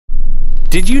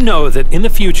Did you know that in the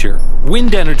future,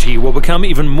 wind energy will become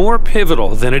even more pivotal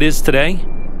than it is today?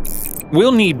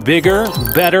 We'll need bigger,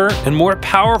 better, and more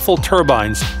powerful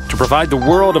turbines to provide the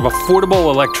world of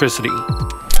affordable electricity.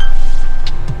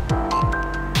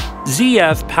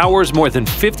 ZF powers more than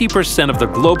 50% of the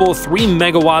global 3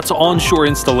 megawatts onshore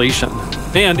installation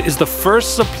and is the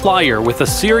first supplier with a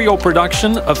serial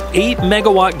production of 8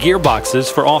 megawatt gearboxes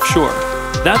for offshore.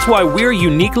 That's why we're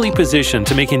uniquely positioned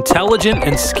to make intelligent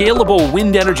and scalable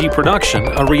wind energy production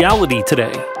a reality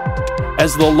today.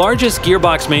 As the largest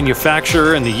gearbox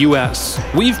manufacturer in the US,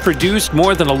 we've produced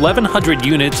more than 1,100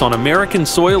 units on American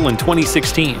soil in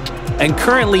 2016 and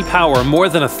currently power more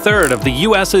than a third of the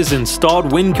US's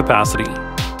installed wind capacity.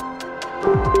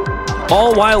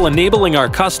 All while enabling our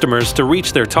customers to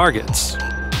reach their targets.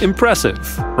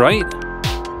 Impressive, right?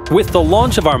 With the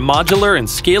launch of our modular and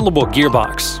scalable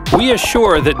gearbox, we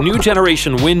assure that new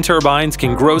generation wind turbines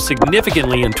can grow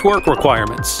significantly in torque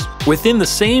requirements within the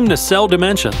same nacelle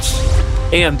dimensions.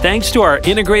 And thanks to our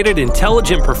integrated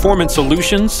intelligent performance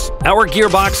solutions, our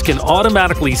gearbox can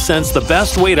automatically sense the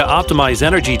best way to optimize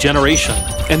energy generation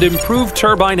and improve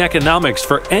turbine economics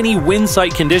for any wind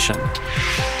site condition.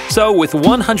 So with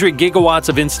 100 gigawatts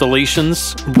of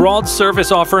installations, broad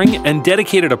service offering, and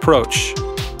dedicated approach,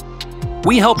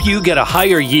 we help you get a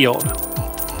higher yield,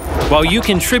 while you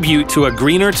contribute to a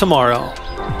greener tomorrow.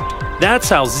 That's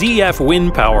how ZF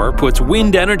Wind Power puts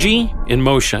wind energy in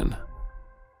motion.